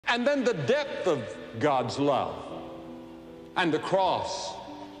And then the depth of God's love and the cross.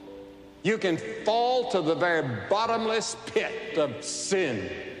 You can fall to the very bottomless pit of sin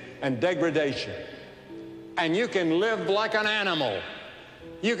and degradation. And you can live like an animal.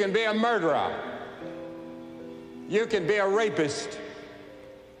 You can be a murderer. You can be a rapist.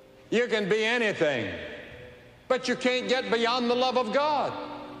 You can be anything. But you can't get beyond the love of God.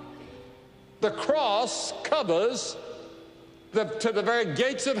 The cross covers to the very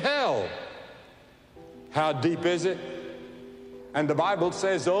gates of hell. How deep is it? And the Bible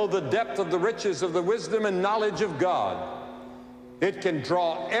says, oh, the depth of the riches of the wisdom and knowledge of God. It can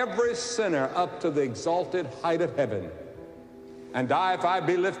draw every sinner up to the exalted height of heaven. And I, if I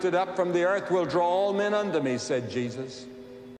be lifted up from the earth, will draw all men unto me, said Jesus.